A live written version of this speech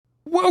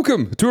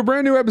Welcome to a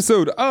brand new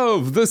episode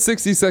of The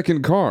 60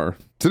 Second Car.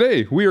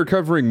 Today, we are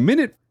covering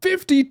minute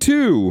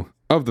 52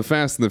 of The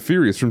Fast and the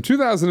Furious from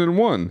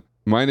 2001.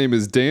 My name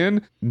is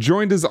Dan,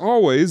 joined as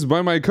always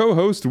by my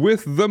co-host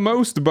with the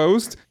most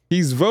boast.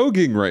 He's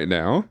voguing right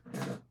now,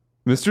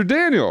 Mr.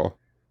 Daniel.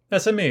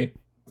 That's me.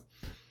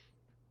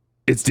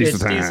 It's diesel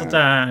It's time. diesel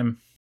time.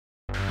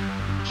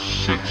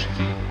 60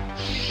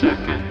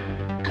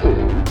 Second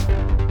Car.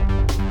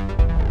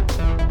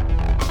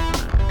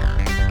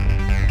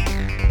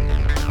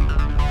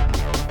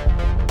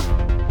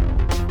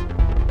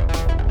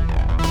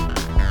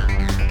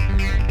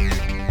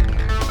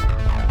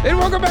 And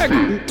welcome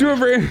back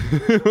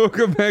to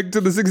welcome back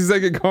to the 60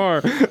 Second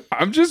Car.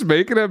 I'm just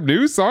making up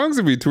new songs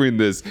in between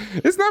this.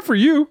 It's not for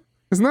you.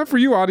 It's not for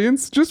you,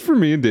 audience. Just for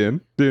me and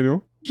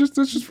Daniel. It's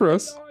just for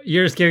us.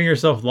 You're just giving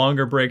yourself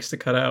longer breaks to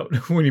cut out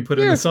when you put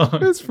in the song.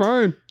 It's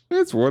fine.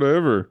 It's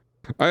whatever.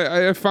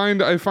 I find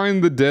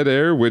the dead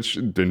air, which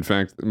in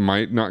fact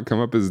might not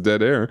come up as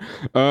dead air,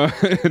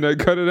 and I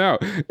cut it out.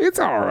 It's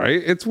all right.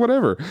 It's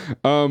whatever.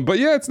 But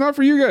yeah, it's not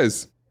for you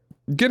guys.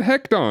 Get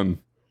hecked on.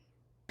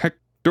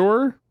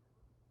 Hector?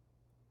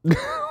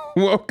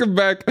 Welcome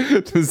back to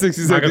the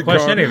 60 Not Second gonna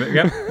question Car. any of it.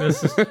 Yep.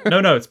 This is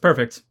no, it's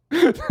perfect.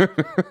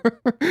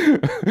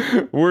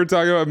 We're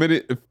talking about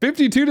minute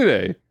 52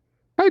 today.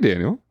 Hi,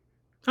 Daniel.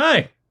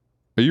 Hi.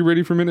 Are you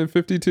ready for minute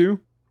 52?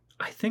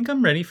 I think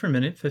I'm ready for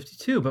minute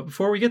 52, but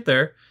before we get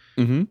there,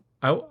 Mm-hmm.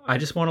 I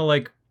just want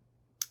to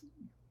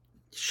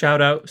shout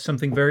out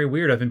something very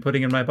weird I've been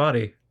putting in my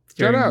body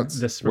during Shout-outs.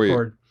 this Wait.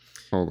 record.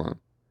 Hold on.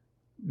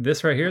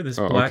 This right here, this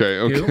Oh, black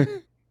okay.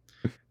 goo.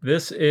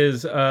 This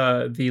is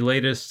the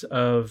latest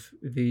of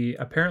the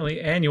apparently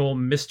annual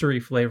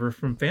mystery flavor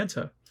from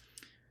Fanta.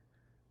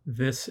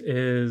 This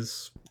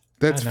is...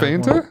 That's I know,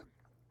 Fanta? well,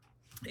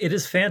 it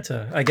is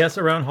Fanta. I guess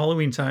around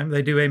Halloween time,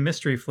 they do a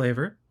mystery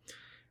flavor.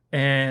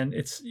 And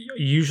it's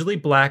usually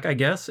black, I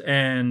guess.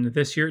 And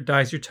this year it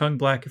dyes your tongue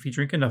black if you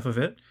drink enough of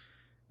it.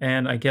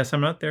 And I guess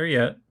I'm not there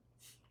yet.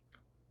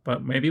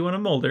 But maybe when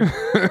I'm older.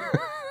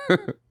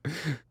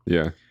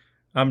 Yeah,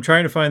 I'm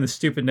trying to find the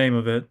stupid name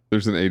of it.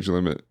 there's an age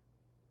limit.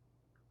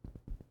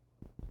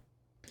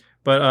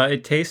 But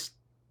it tastes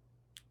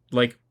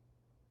like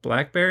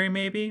blackberry,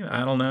 maybe?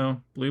 I don't know.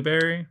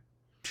 Blueberry?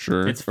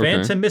 Sure. It's okay.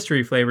 Fanta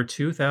Mystery Flavor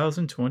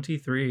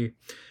 2023.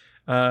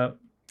 What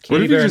Katie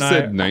if you Bear just and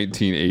said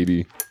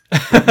 1980?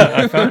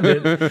 I found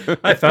it.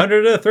 I found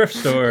it at a thrift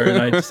store,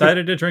 and I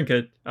decided to drink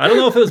it. I don't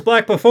know if it was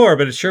black before,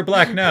 but it's sure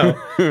black now.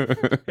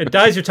 It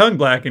dyes your tongue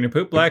black, and your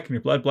poop black, and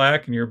your blood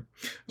black, and your...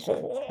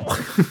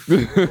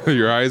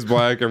 Your eyes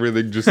black,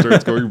 everything just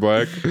starts going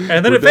black.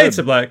 and then We're it fades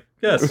to dead. black.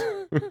 Yes.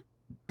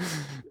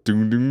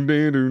 Anyway,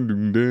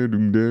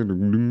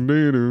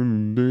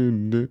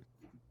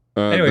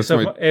 that's so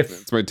my, if...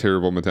 that's my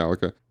terrible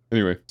Metallica.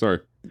 Anyway, sorry.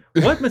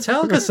 What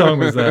Metallica song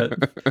was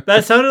that?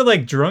 That sounded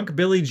like Drunk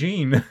Billie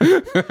Jean.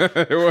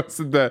 It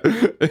wasn't that.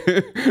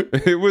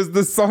 It was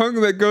the song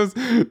that goes.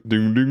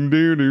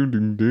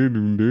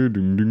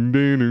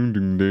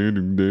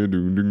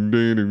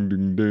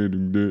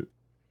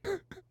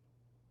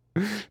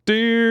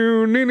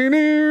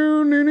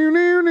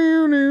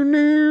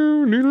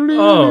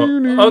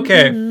 Oh,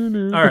 okay.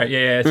 All right,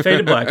 yeah, it's Fade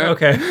to Black.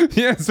 Okay.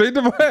 Yeah, it's Fade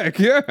to Black.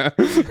 Yeah.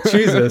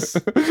 Jesus.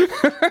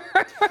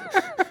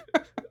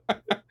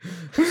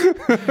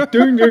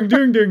 Ding, ding,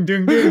 ding, ding, ding,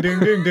 ding, ding, ding,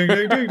 ding, ding,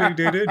 ding, ding,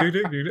 ding, ding,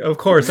 ding, ding. Of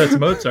course, that's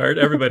Mozart.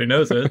 Everybody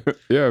knows it.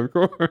 Yeah, of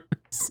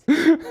course.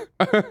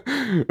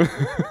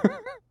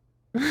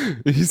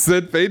 He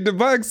said Fade to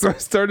Black, so I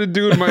started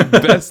doing my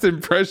best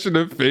impression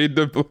of Fade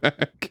to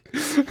Black.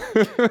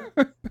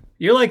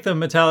 You're like the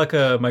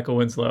Metallica Michael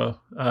Winslow.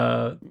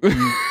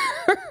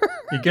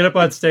 You get up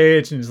on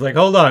stage and just like,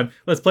 hold on,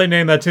 let's play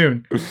Name That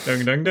Tune.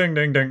 Ding, ding, ding,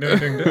 ding, ding, ding,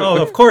 ding.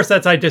 Oh, of course,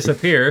 that's I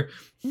Disappear.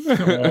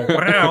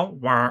 Wow,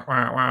 wow,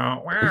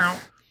 wow, wow,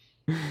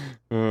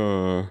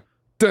 wow.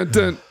 Dun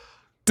dun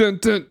dun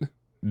dun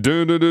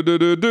dun dun dun dun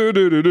dun dun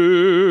dun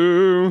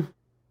dun.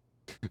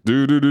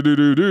 Do do do do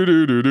do do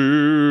do do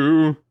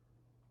do.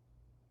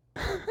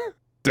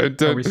 Dun,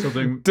 dun, Are we still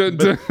doing dun,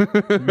 dun.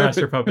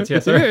 Master Puppets?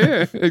 Yes, sir.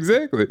 Yeah,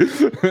 exactly.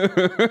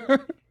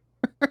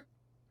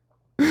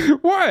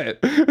 What?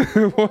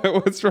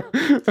 What's wrong?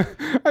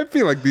 I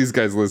feel like these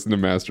guys listen to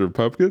Master of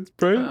Puppets,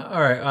 right?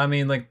 All right. I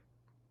mean, like,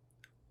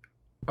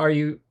 are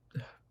you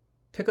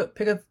pick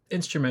a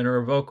instrument or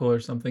a vocal or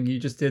something? You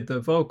just did the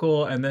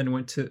vocal and then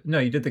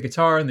you did the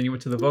guitar and then you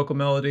went to the vocal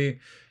melody.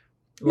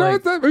 No, Like,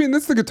 it's not, I mean,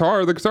 that's the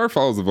guitar. The guitar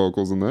follows the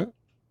vocals in that.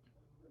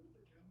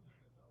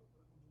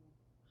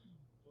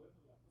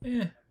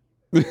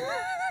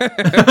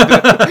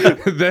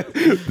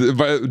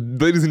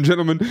 Ladies and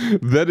gentlemen,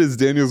 that is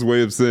Daniel's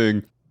way of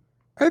saying,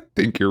 I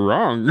think you're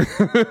wrong.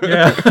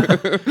 Yeah.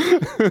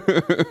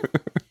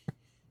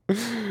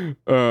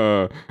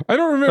 I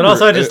don't remember. But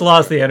also, I just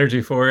lost the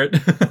energy for it.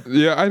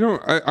 Yeah,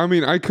 I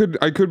mean, I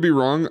could be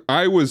wrong.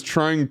 I was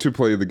trying to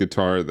play the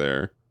guitar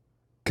there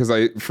because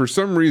for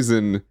some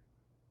reason,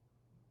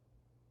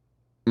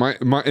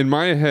 in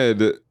my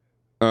head,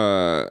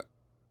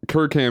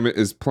 Kirk Hammett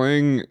is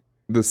playing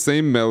the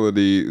same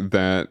melody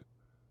that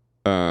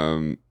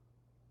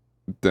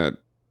that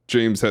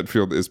James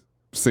Hetfield is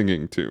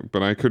singing to,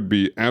 but I could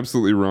be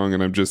absolutely wrong,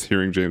 and I'm just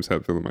hearing James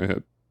Hetfield in my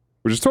head,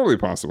 which is totally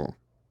possible.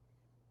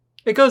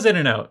 It goes in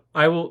and out.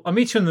 I'll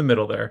meet you in the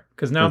middle there,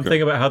 because now I'm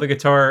thinking about how the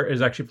guitar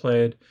is actually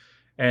played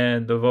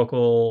and the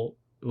vocal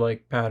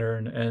like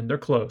pattern, and they're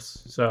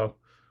close. So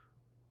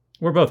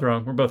we're both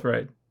wrong. We're both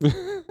right.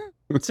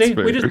 See,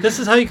 this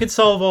is how you could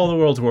solve all the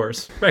world's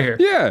wars, right here.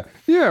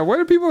 Yeah. Why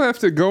do people have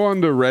to go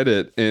onto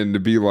Reddit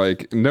and be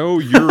like, "No,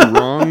 you're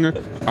wrong.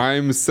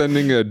 I'm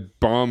sending a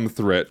bomb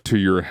threat to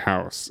your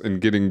house," and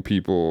getting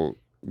people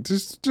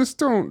just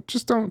don't.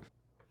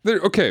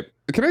 Okay,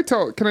 can I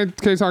talk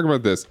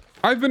about this?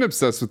 I've been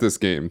obsessed with this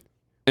game.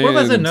 What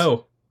does it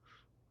know?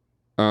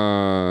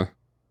 I'm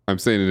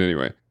saying it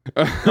anyway.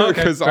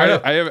 Because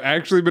okay, I have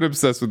actually been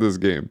obsessed with this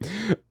game.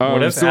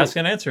 What if asked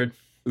and answered?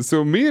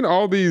 So me and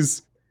all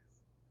these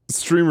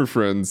streamer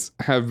friends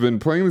have been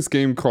playing this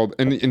game called,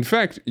 and in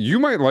fact, you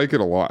might like it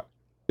a lot.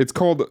 It's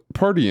called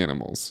Party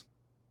Animals.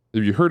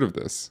 Have you heard of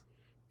this?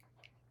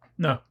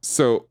 No.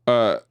 So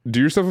do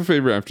yourself a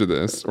favor after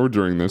this, or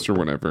during this, or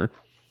whenever,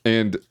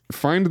 and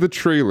find the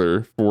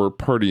trailer for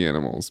Party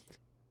Animals.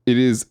 It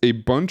is a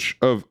bunch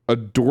of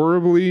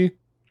adorably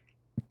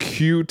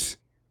cute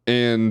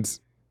and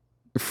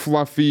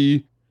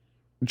fluffy,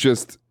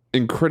 just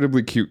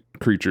incredibly cute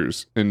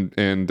creatures and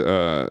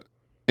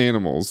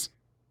animals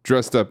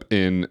dressed up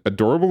in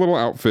adorable little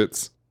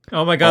outfits.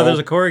 Oh my god, there's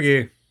a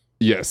corgi.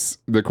 Yes,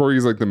 the corgi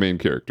is like the main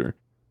character.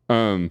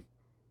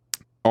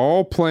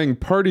 All playing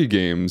party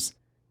games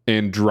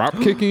and drop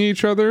kicking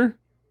each other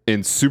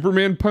and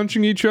Superman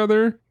punching each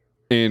other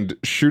and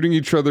shooting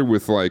each other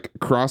with like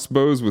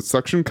crossbows with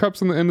suction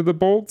cups on the end of the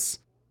bolts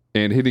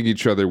and hitting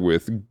each other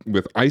with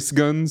ice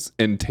guns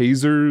and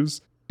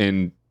tasers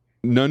and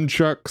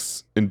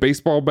nunchucks and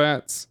baseball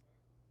bats.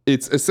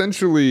 It's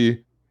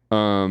essentially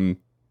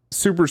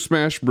Super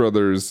Smash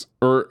Brothers,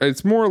 or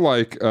it's more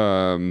like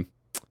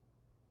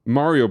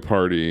Mario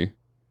Party,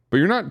 but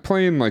you're not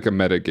playing like a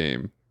meta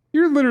game.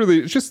 You're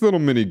literally, it's just a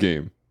little mini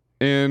game.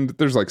 And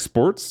there's like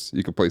sports.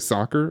 You can play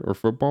soccer or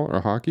football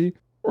or hockey,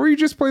 or you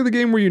just play the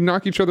game where you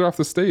knock each other off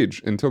the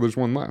stage until there's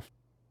one left.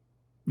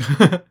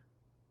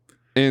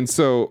 And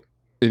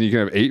you can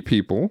have 8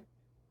 people.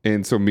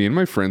 And so me and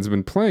my friends have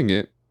been playing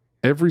it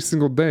every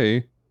single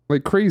day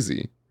like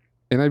crazy.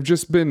 And I've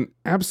just been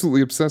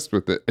absolutely obsessed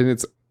with it. And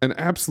it's an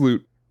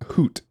absolute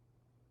hoot,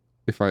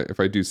 if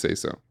I do say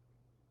so.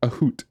 A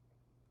hoot.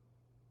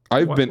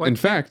 In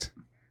fact,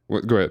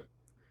 go ahead.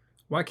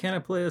 Why can't I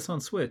play this on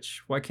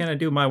Switch? Why can't I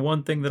do my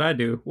one thing that I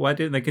do? Why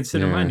didn't they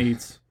consider my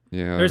needs?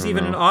 Yeah. There's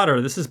even an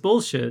otter. This is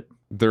bullshit.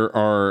 There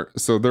are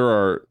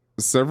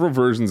several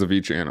versions of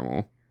each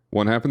animal.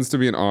 One happens to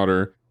be an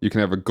otter. You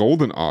can have a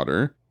golden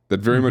otter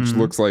that very much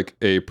looks like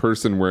a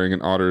person wearing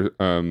an otter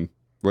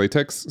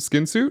latex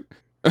skin suit.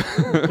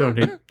 Don't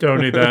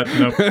need that.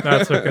 Nope,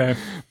 that's okay.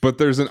 But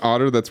there's an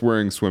otter that's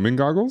wearing swimming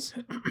goggles.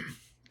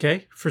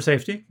 Okay, for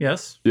safety,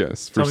 yes.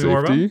 Yes, for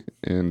safety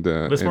and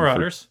list more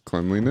otters.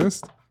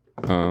 Cleanliness.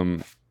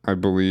 I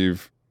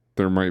believe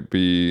there might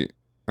be,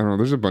 I don't know,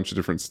 there's a bunch of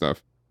different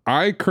stuff.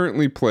 I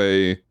currently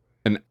play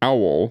an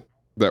owl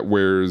that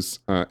wears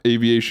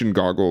aviation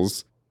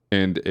goggles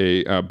and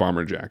a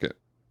bomber jacket.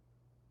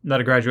 Not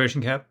a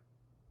graduation cap?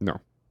 No.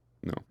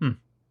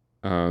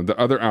 The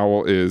other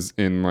owl is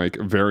in like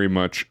very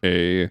much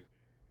he's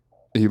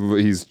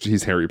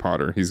Harry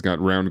Potter. He's got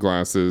round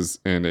glasses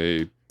and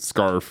a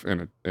scarf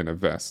and a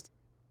vest.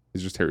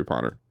 He's just Harry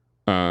Potter.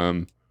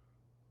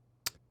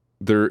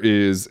 There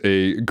is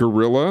a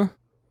gorilla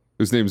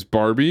whose name's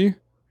Barbie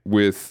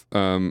with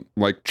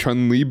like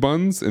Chun-Li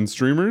buns and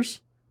streamers.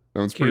 That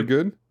one's pretty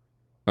good.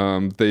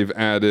 They've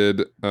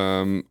added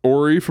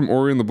Ori from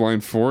Ori and the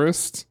Blind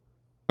Forest.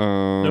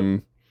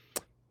 Nope.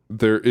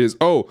 There is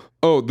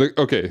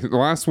the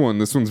last one.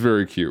 This one's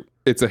very cute.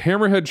 It's a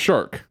hammerhead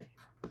shark.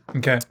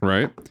 Okay.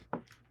 Right?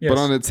 Yes. But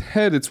on its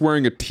head it's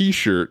wearing a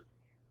t-shirt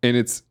and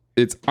its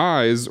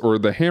eyes, or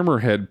the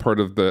hammerhead part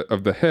of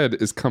the head,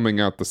 is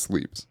coming out the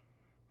sleeves.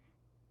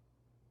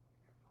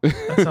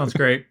 That sounds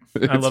great.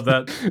 I love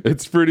that.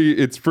 It's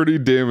pretty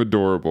damn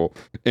adorable.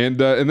 And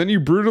then you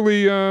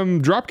brutally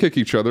drop kick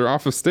each other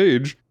off a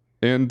stage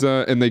and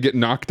they get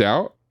knocked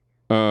out.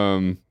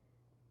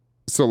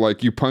 So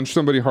like you punch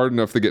somebody hard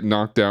enough they get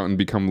knocked out and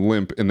become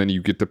limp, and then you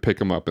get to pick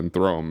them up and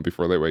throw them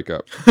before they wake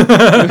up.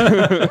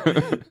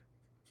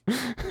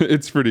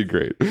 It's pretty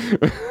great.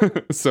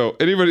 So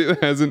anybody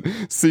that hasn't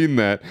seen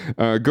that,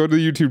 go to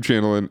the YouTube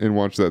channel and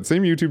watch that.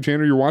 Same YouTube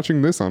channel you're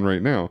watching this on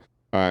right now.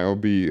 There'll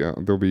be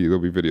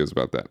videos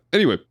about that.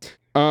 Anyway,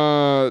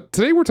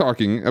 today we're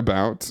talking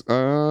about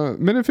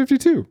minute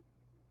 52.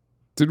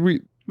 Did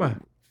we? What?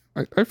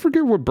 I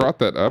forget what brought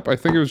that up. I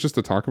think it was just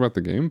to talk about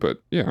the game,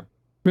 but yeah,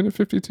 minute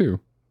 52.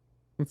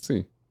 Let's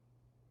see.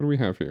 What do we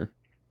have here?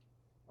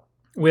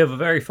 We have a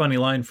very funny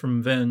line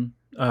from Vin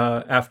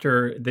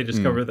after they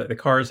discover that the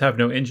cars have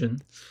no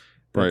engine.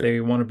 That They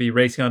want to be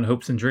racing on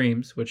hopes and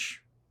dreams,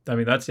 which, I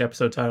mean, that's the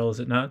episode title, is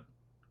it not?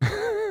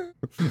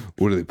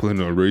 What are they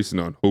planning on racing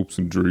on? Hopes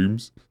and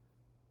dreams?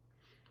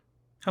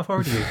 How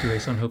far do you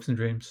race on hopes and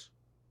dreams?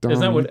 Dom,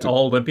 Isn't that what what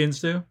all Olympians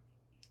do?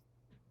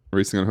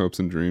 racing on hopes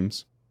and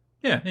dreams?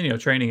 Yeah, and,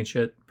 training and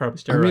shit. Probably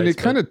steroids. I mean, it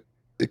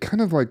but-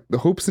 kind of like the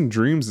hopes and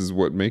dreams is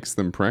what makes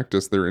them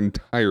practice their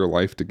entire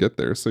life to get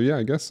there. So yeah,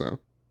 I guess so.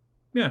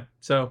 Yeah,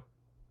 so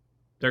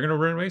they're gonna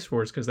run race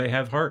wars because they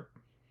have heart.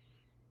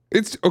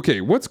 It's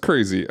okay. What's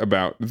crazy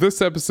about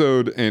this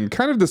episode and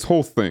kind of this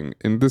whole thing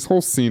and this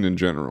whole scene in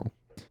general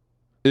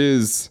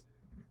is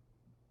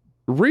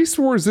race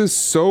wars is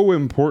so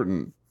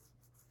important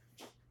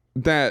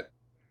that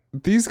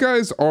these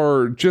guys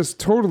are just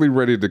totally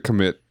ready to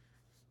commit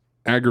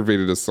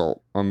aggravated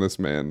assault on this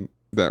man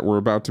that we're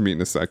about to meet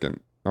in a second.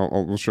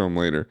 We'll show him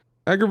later.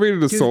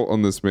 Aggravated assault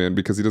on this man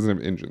because he doesn't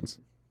have engines.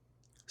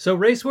 So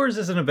Race Wars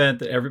is an event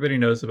that everybody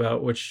knows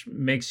about, which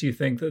makes you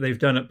think that they've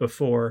done it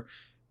before.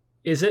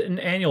 Is it an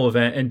annual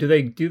event, and do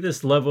they do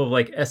this level of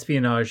like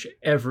espionage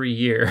every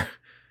year?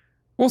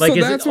 Well, Like, so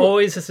is that's it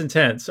always this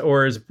intense,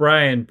 or is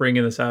Brian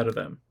bringing this out of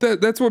them?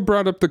 that's what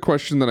brought up the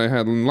question that I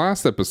had in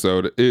last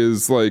episode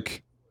is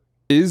like,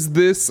 is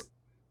this,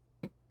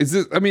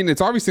 I mean,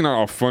 it's obviously not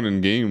all fun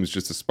and games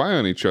just to spy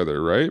on each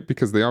other, right?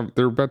 Because they're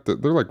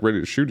like ready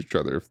to shoot each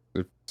other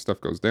if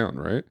stuff goes down,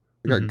 right?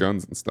 They got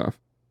guns and stuff.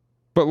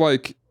 But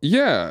like,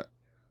 yeah,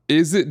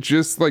 is it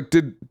just like,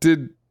 did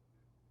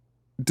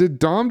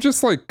Dom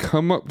just like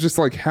come up, just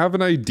like have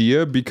an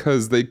idea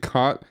because they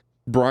caught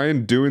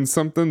Brian doing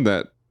something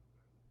that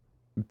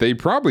they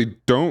probably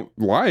don't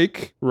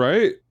like,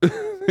 right?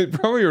 They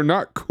probably are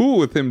not cool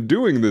with him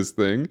doing this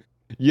thing,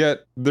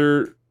 yet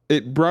the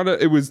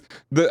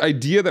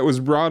idea that was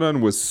brought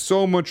on was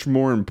so much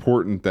more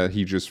important that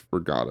he just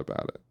forgot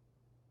about it.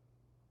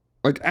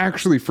 Like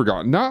actually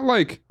forgot. Not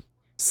like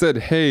said,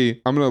 hey,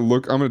 I'm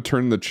gonna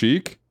turn the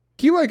cheek.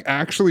 He like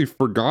actually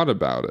forgot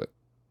about it.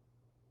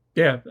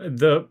 Yeah,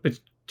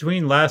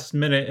 between last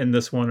minute and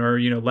this one, or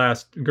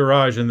last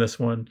garage and this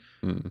one,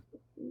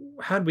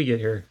 how'd we get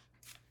here?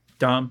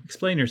 Dom,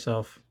 explain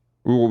yourself.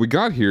 Well, we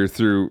got here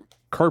through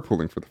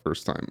carpooling for the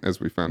first time, as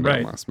we found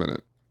out last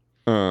minute.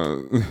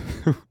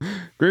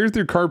 Greater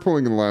through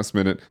carpooling in the last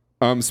minute.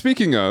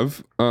 Speaking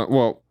of,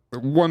 well,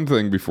 one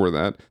thing before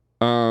that,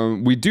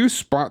 we do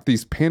spot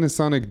these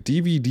Panasonic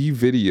DVD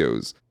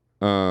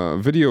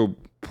video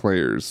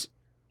players.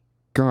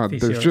 God,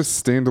 they're VCRs.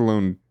 just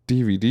standalone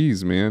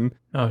DVDs, man.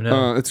 Oh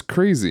no. It's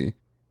crazy.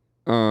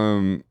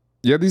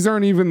 Yeah, these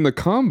aren't even the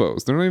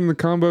combos. They're not even the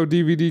combo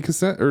DVD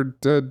cassette or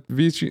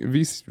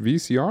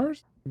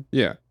VCRs.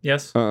 Yeah.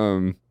 Yes.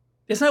 Um.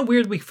 Isn't that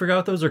weird? We forgot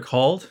what those are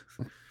called.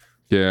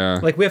 Yeah.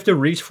 Like we have to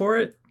reach for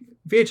it.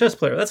 VHS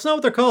player. That's not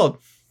what they're called.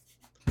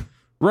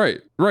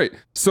 Right.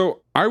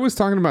 So I was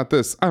talking about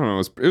this. I don't know.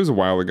 It was a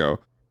while ago.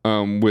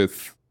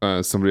 With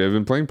somebody I've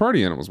been playing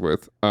Party Animals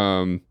with.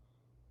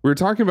 We were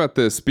talking about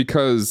this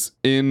because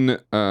in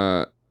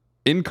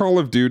Call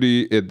of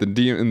Duty in the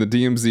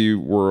DMZ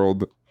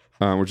world,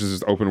 which is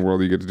just open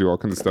world, you get to do all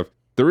kinds of stuff.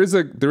 There is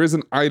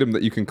an item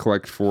that you can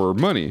collect for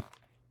money,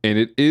 and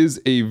it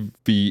is a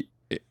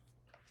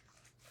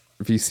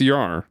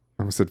VCR. I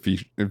almost said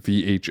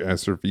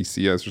VHS or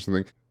VCS or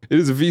something. It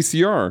is a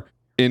VCR,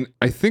 and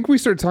I think we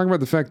started talking about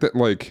the fact that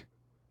like,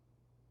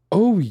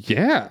 oh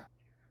yeah,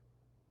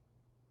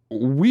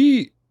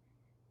 we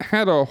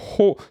had a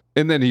whole,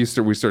 and then we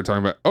started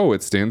talking about, oh,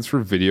 it stands for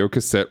video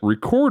cassette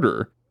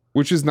recorder,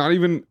 which is not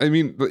even, I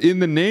mean, in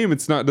the name,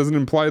 doesn't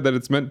imply that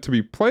it's meant to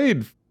be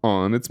played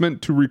on. It's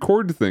meant to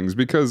record things,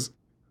 because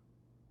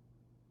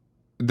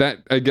that,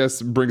 I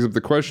guess, brings up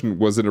the question,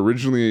 was it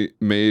originally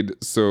made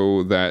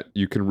so that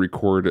you can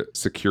record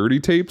security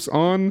tapes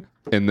on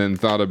and then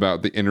thought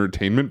about the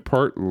entertainment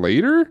part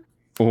later?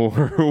 Or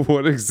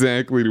what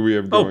exactly do we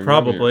have going on? Oh,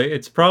 probably.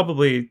 It's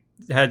probably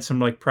had some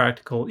like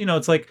practical,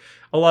 it's like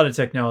a lot of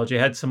technology. It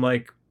had some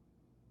like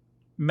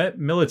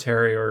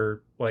military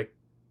or like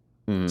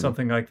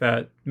something like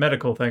that,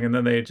 medical thing, and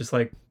then they just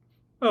like,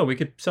 oh, we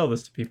could sell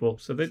this to people,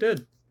 so they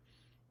did.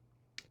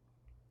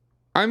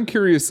 I'm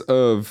curious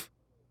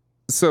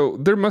so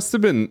there must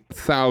have been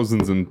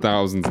thousands and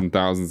thousands and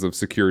thousands of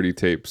security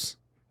tapes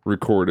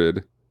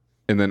recorded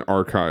and then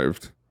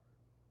archived.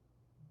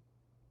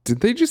 Did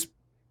they just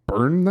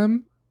burn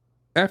them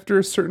after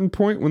a certain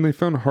point when they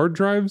found hard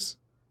drives?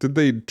 Did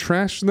they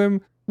trash them?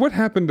 What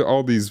happened to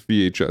all these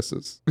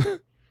VHSs?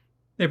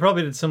 They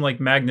probably did some like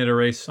magnet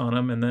erase on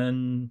them and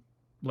then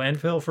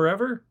landfill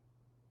forever.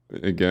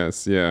 I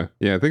guess, yeah.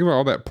 Yeah, think about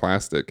all that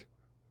plastic.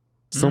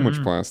 So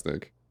much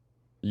plastic.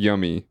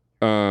 Yummy.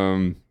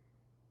 I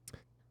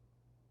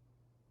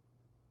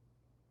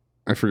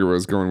forget where I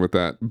was going with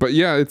that. But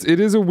yeah, it's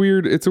a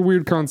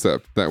weird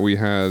concept that we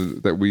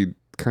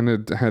kind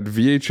of had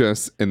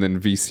VHS and then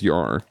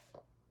VCR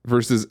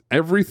versus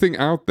everything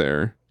out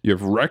there. You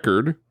have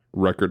record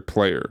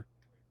player.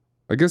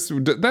 I guess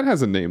that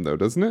has a name though,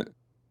 doesn't it?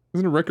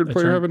 Doesn't a record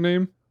player have a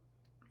name?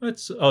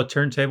 It's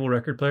turntable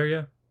record player,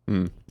 yeah.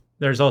 Hmm.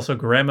 There's also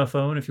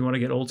gramophone if you want to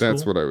get old school.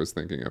 That's what I was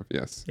thinking of,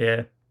 yes.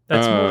 Yeah.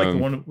 That's more like the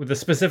one with the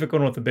specific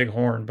one with the big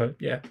horn, but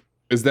yeah.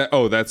 Is that,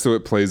 that's so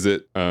it plays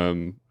it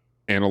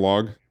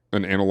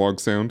an analog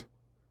sound.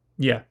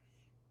 Yeah.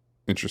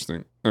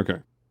 Interesting. Okay.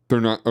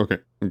 They're not okay.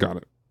 Got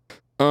it.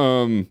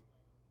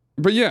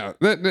 But yeah,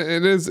 that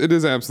it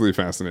is absolutely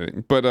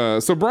fascinating.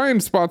 But so Brian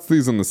spots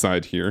these on the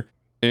side here,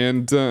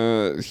 and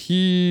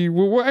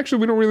well actually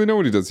we don't really know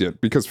what he does yet,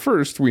 because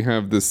first we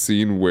have this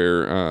scene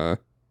where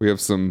we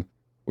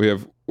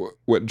have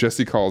what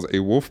Jesse calls a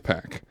wolf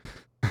pack.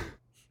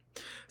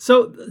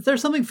 So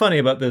there's something funny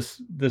about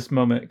this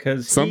moment,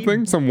 because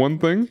Some one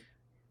thing.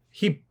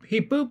 He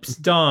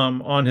boops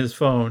Dom on his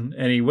phone,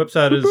 and he whips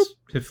out his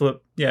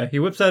flip. Yeah, he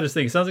whips out his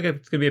thing. It sounds like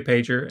it's gonna be a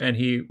pager, and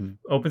he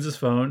opens his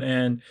phone,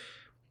 and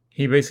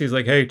he basically is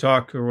like, "Hey,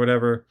 talk," or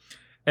whatever.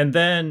 And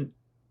then,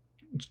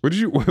 What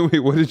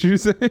did you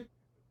say?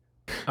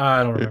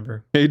 I don't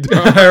remember. Hey,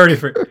 Dom. I already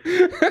forgot.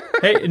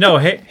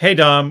 Hey,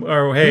 Dom,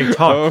 or hey,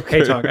 talk. Okay.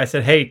 Hey, talk. I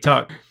said, hey,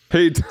 talk.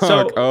 Hey, talk.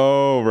 So-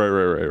 Oh,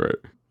 right.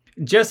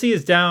 Jesse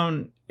is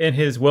down in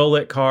his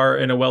well-lit car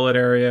in a well-lit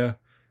area,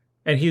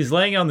 and he's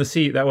laying on the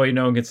seat. That way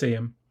no one can see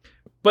him.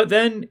 But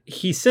then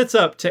he sits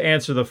up to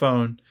answer the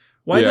phone.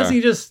 Why doesn't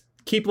he just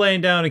keep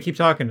laying down and keep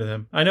talking to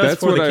them? I know it's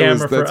for the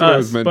camera for that's what I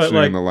was us, mentioning but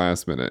like, in the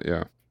last minute,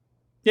 yeah.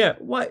 yeah,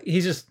 what?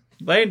 He's just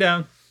laying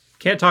down.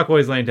 Can't talk while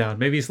he's laying down.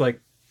 Maybe he's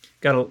like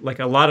got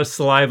a lot of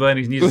saliva and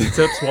he needs to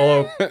sip,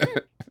 swallow.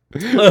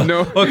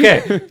 No.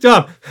 Okay,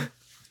 Dom.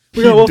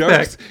 We got a wolf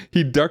pack.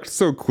 He ducked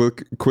so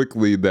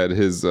quickly that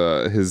his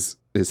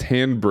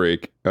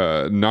handbrake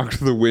knocked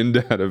the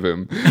wind out of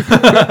him.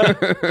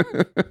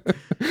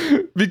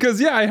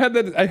 Because yeah, I had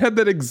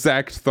that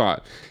exact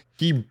thought.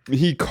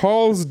 He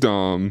calls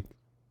Dom,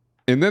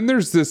 and then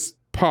there's this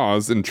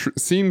pause and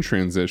scene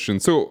transition.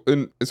 So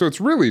it's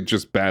really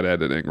just bad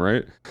editing,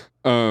 right?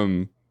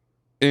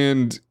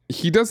 And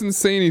he doesn't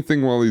say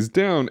anything while he's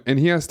down, and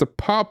he has to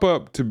pop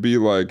up to be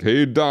like,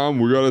 "Hey Dom,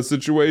 we got a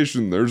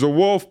situation. There's a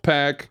wolf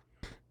pack."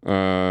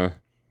 Does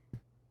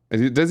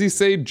he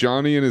say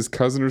Johnny and his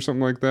cousin or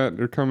something like that?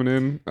 They're coming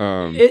in.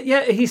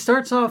 He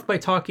starts off by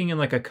talking in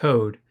like a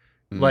code,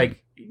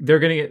 like they're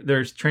gonna get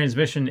their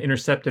transmission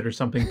intercepted or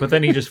something. But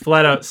then he just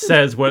flat out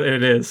says what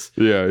it is.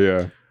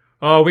 Yeah.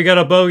 Oh, we got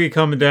a bogey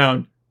coming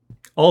down.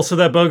 Also,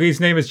 that bogey's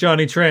name is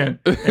Johnny Tran,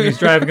 and he's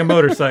driving a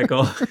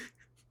motorcycle.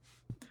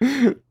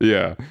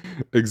 Yeah,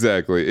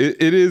 exactly.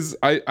 It is.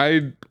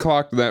 I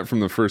clocked that from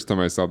the first time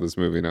I saw this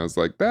movie, and I was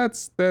like,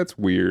 that's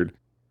weird.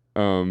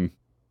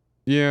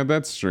 Yeah,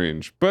 that's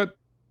strange. But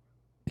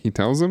he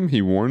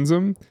warns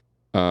him.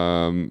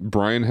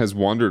 Brian has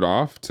wandered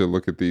off to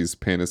look at these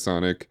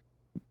Panasonic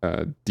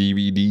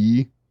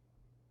DVD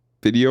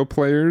video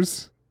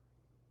players.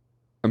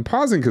 I'm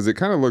pausing because it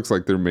kind of looks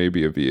like there may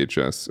be a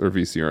VHS or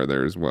VCR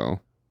there as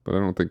well, but I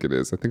don't think it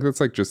is. I think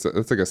that's like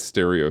a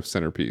stereo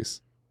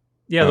centerpiece.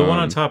 Yeah, the one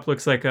on top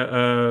looks like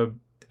a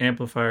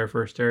amplifier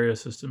for a stereo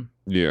system.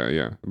 Yeah.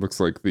 It looks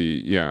like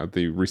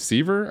the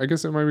receiver, I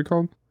guess it might be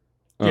called.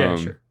 Yeah,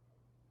 sure.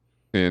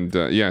 And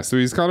so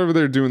he's caught over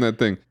there doing that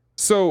thing.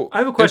 So I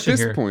have a question at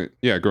this here. point,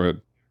 yeah, go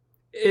ahead.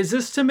 Is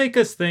this to make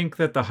us think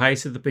that the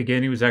heist at the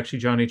beginning was actually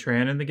Johnny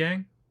Tran and the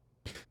gang?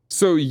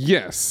 So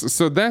yes,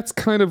 so that's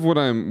kind of what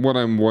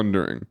I'm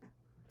wondering.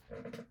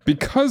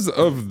 Because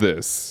of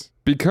this,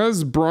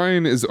 because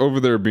Brian is over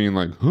there being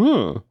like,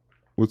 "Huh,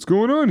 what's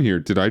going on here?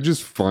 Did I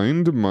just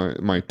find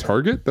my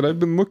target that I've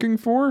been looking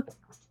for?"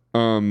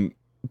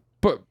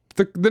 But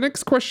the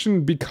next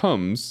question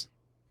becomes,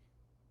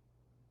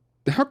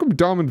 how come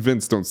Dom and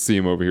Vince don't see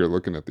him over here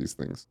looking at these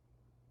things?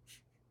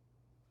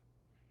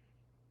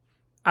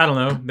 I don't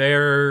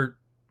know.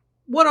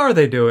 What are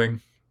they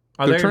doing?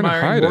 They're trying to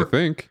hide, I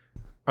think.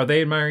 Are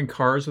they admiring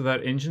cars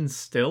without engines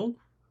still?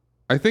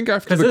 I think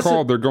after the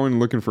call, they're going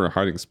looking for a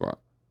hiding spot.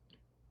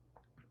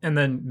 And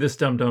then this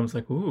dum-dum's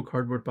like, "Ooh,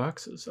 cardboard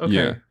boxes."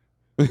 Okay.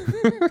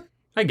 Yeah.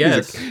 I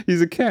guess.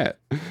 He's a cat.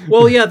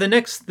 Well, yeah, the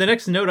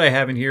next note I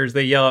have in here is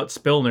they yell out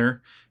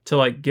Spillner to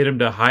like get him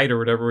to hide or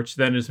whatever, which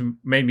then has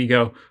made me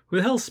go, "Who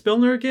the hell's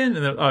Spillner again?"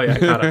 And then, oh yeah, I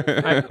caught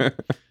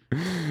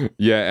it.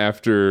 Yeah,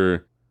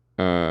 after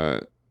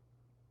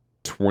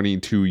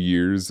 22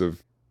 years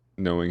of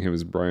knowing him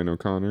as Brian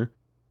O'Connor.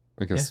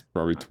 I guess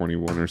probably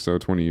 21 or so,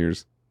 20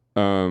 years.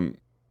 Brian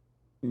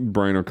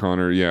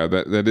O'Connor, yeah,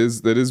 that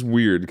is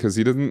weird because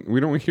we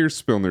don't hear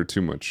Spillner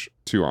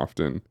too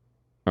often.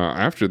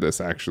 After this,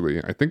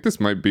 actually, I think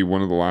this might be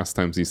one of the last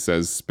times he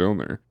says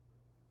Spillner.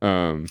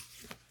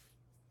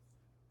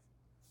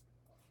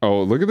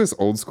 Oh, look at this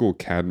old school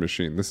CAD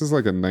machine. This is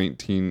like a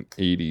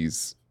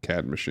 1980s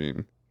CAD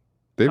machine.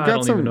 I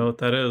don't even know what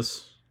that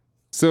is.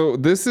 So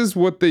this is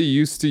what they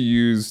used to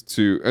use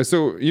to.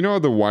 So you know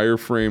the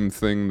wireframe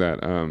thing that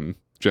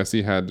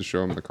Jesse had to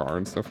show him the car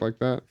and stuff like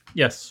that.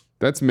 Yes,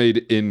 that's made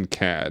in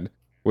CAD.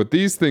 What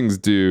these things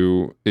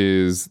do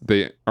is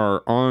they're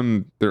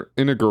in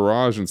a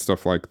garage and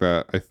stuff like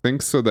that. I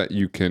think so that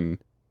you can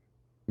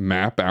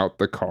map out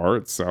the car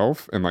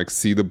itself and like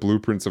see the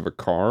blueprints of a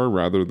car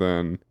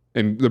and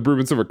the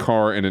blueprints of a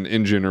car and an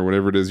engine or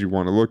whatever it is you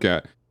want to look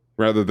at.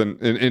 Rather than,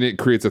 and it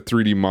creates a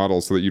 3D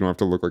model so that you don't have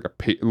to look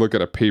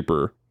at a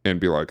paper and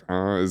be like,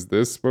 is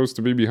this supposed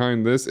to be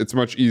behind this? It's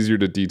much easier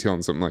to detail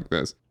in something like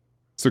this.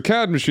 So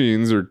CAD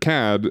machines, or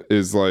CAD,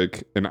 is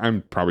like, and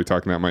I'm probably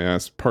talking out my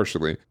ass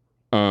partially.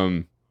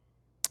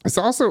 This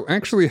also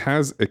actually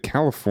has a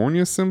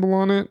California symbol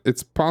on it.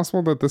 It's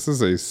possible that this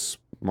is a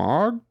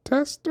smog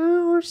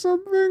tester or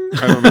something.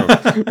 I don't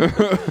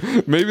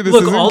know. Maybe this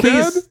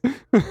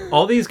isn't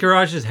all these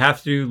garages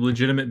have to do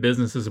legitimate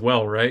business as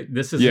well, right?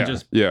 This isn't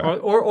just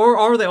or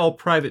are they all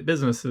private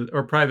businesses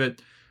or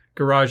private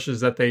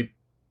garages that they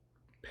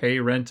pay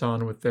rent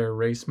on with their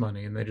race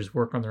money and they just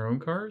work on their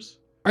own cars?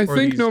 I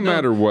think no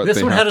matter what, they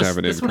have to have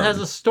an income. This one has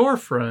a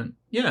storefront.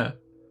 Yeah.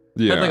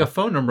 Yeah. Had like a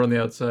phone number on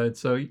the outside,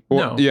 so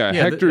well, no. Yeah,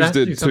 Hector's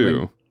did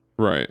too.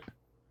 Right.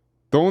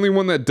 The only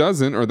one that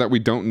doesn't, or that we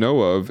don't know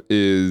of,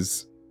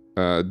 is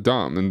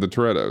Dom and the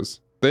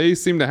Torettos. They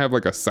seem to have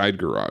like a side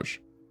garage.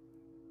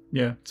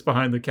 Yeah, it's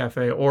behind the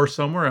cafe or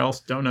somewhere else.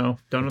 Don't know.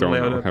 Don't know the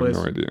layout of that place. I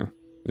have no idea.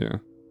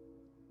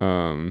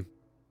 Yeah.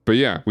 But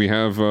yeah, we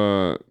have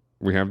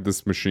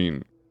this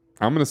machine.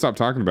 I'm gonna stop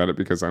talking about it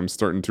because I'm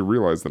starting to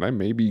realize that I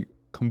may be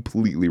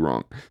completely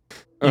wrong.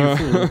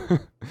 Yeah,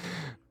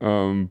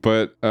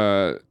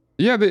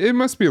 it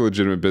must be a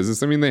legitimate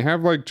business. I mean, they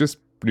have like just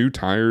new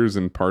tires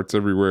and parts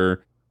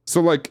everywhere.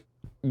 So like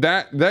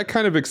that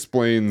kind of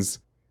explains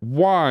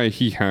why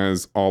he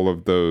has all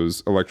of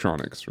those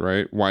electronics,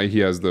 right? Why he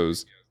has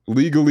those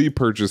legally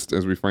purchased,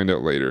 as we find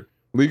out later,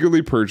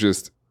 legally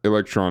purchased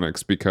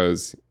electronics,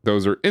 because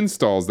those are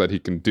installs that he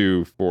can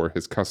do for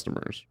his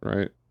customers,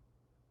 right?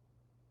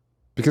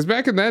 Because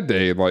back in that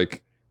day,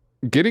 like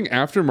getting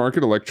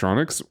aftermarket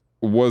electronics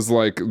was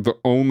like the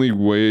only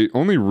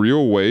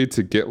real way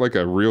to get like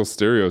a real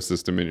stereo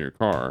system in your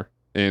car.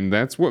 And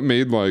that's what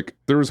made like,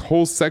 there was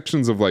whole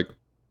sections of like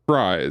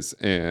Fry's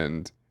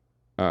and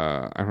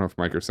I don't know if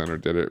Micro Center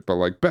did it, but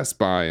like Best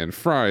Buy and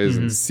Fry's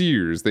and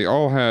Sears, they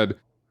all had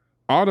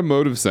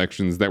automotive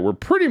sections that were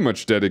pretty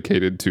much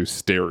dedicated to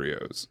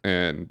stereos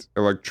and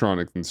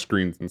electronics and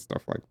screens and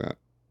stuff like that.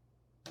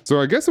 So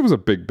I guess it was a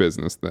big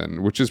business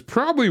then, which is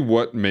probably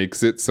what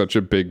makes it such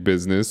a big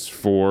business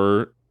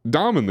for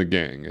Dom and the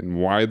gang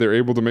and why they're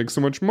able to make so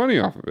much money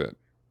off of it.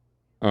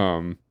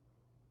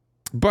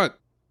 But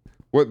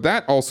what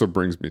that also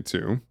brings me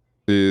to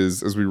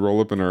is, as we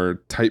roll up in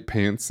our tight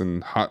pants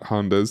and hot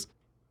Hondas,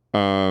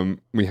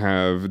 we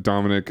have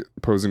Dominic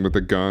posing with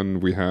a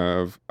gun. We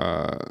have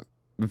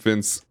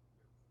Vince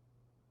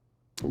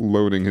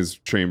loading his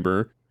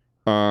chamber.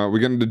 We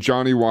get into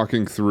Johnny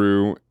walking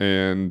through,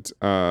 and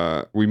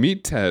we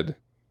meet Ted.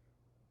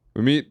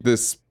 We meet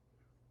this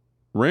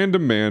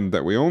random man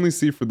that we only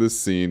see for this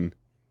scene,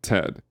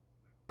 Ted,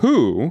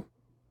 who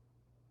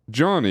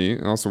Johnny,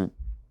 also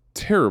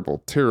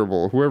terrible,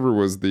 whoever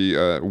was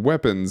the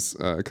weapons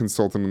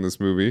consultant in this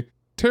movie,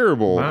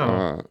 terrible,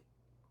 wow.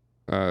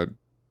 What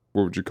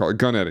would you call it?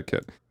 Gun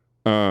etiquette.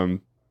 You're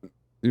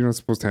not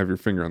supposed to have your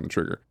finger on the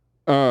trigger.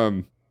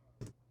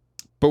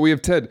 But we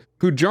have Ted,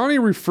 who Johnny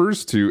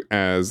refers to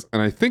as,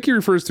 and I think he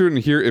refers to it in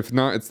here, if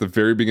not, it's the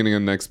very beginning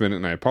of the next minute,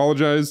 and I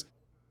apologize,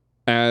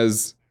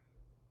 as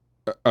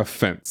a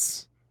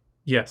fence.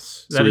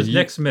 Yes, that is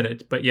next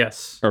minute, but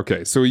yes.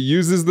 Okay, so he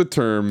uses the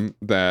term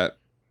that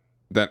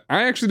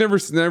I actually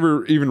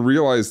never even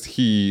realized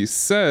he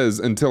says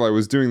until I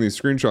was doing these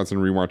screenshots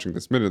and rewatching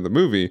this minute of the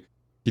movie.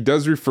 He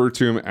does refer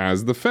to him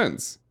as the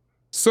fence.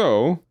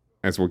 So,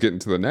 as we'll get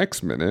into the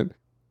next minute,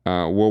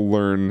 we'll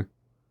learn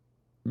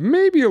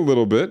maybe a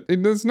little bit.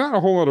 There's not a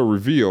whole lot of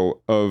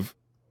reveal of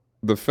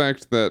the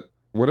fact that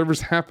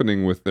whatever's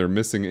happening with their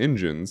missing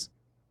engines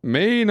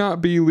may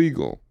not be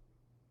legal.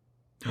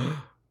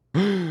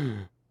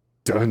 Dun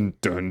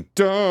dun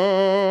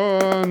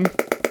dun.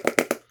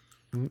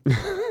 Do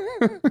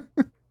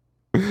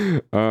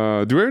we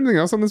have anything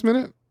else on this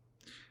minute?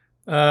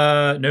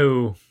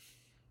 No.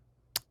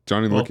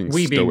 Johnny looking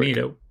we stoic. being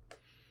Nito.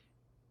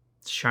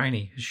 It's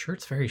shiny. His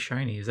shirt's very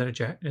shiny. Is that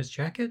his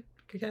jacket?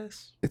 I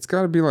guess it's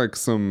got to be like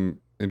some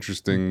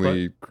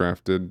interestingly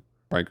crafted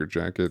biker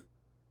jacket.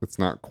 It's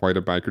not quite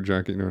a biker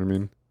jacket. You know what I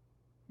mean?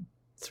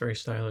 It's very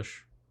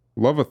stylish.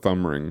 Love a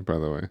thumb ring, by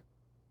the way.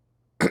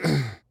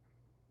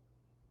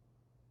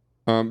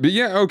 But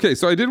yeah, okay.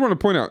 So I did want to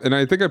point out, and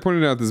I think I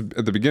pointed out this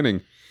at the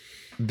beginning.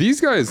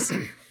 These guys,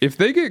 if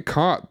they get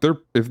caught,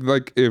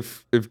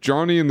 if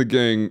Johnny and the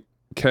gang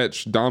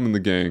catch Dom and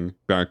the gang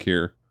back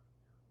here,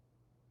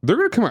 they're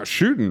gonna come out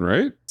shooting,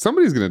 right?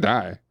 Somebody's gonna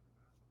die.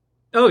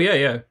 Oh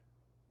yeah.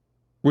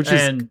 Which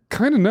is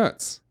kind of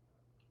nuts.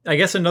 I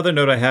guess another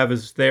note I have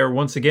is they're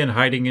once again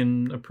hiding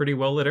in a pretty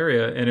well lit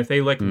area, and if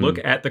they look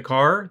at the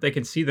car, they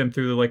can see them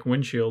through the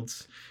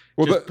windshields,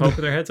 just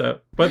poking their heads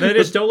out. But they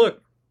just don't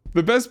look.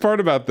 The best part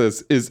about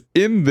this is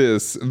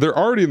they're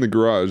already in the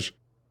garage.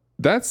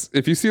 That's,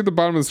 if you see at the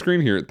bottom of the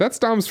screen here, that's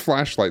Dom's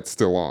flashlight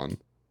still on.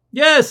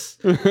 Yes.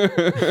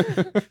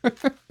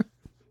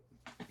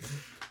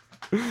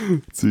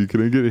 See,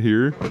 can I get it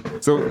here?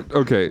 So,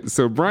 okay,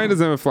 so Brian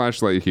doesn't have a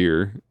flashlight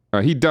here.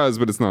 He does,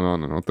 but it's not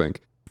on, I don't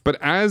think. But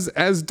as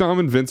Dom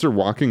and Vince are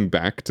walking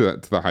back to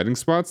the hiding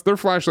spots, their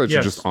flashlights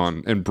are just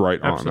on and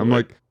bright on. I'm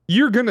like,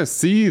 you're gonna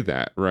see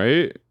that,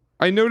 right?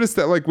 I noticed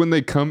that when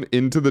they come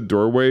into the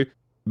doorway,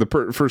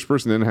 the first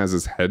person in has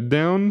his head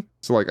down,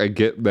 so like I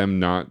get them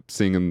not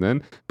seeing him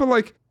then, but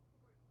like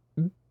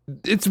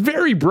it's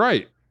very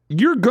bright.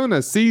 You're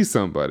gonna see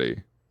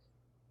somebody.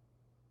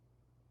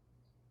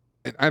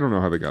 And I don't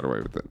know how they got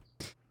away with it.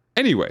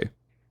 Anyway,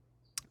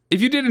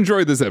 if you did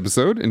enjoy this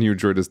episode and you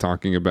enjoyed us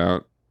talking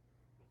about,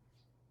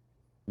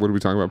 what are we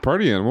talking about?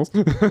 Party animals.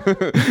 We're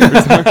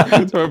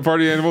talking about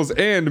party animals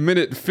and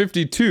minute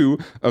 52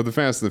 of the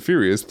Fast and the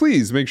Furious.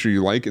 Please make sure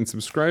you like and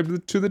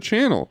subscribe to the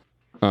channel.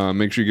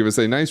 Make sure you give us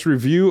a nice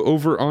review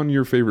over on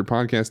your favorite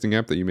podcasting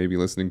app that you may be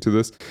listening to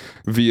this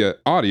via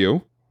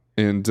audio.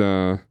 And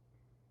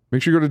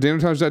make sure you go to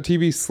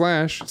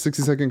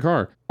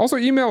danotage.tv/60secondcar. Also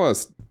email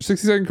us,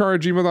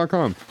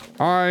 60secondcar@gmail.com.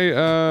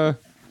 I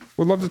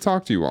would love to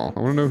talk to you all. I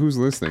want to know who's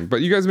listening.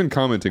 But you guys have been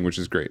commenting, which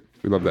is great.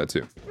 We love that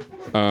too.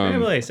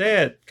 Family,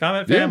 say it.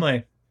 Comment family.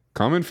 Yeah.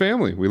 Comment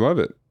family. We love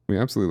it. We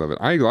absolutely love it.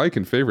 I like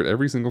and favorite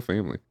every single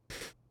family.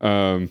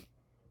 And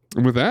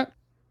with that,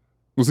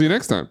 we'll see you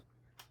next time.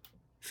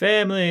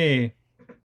 Family.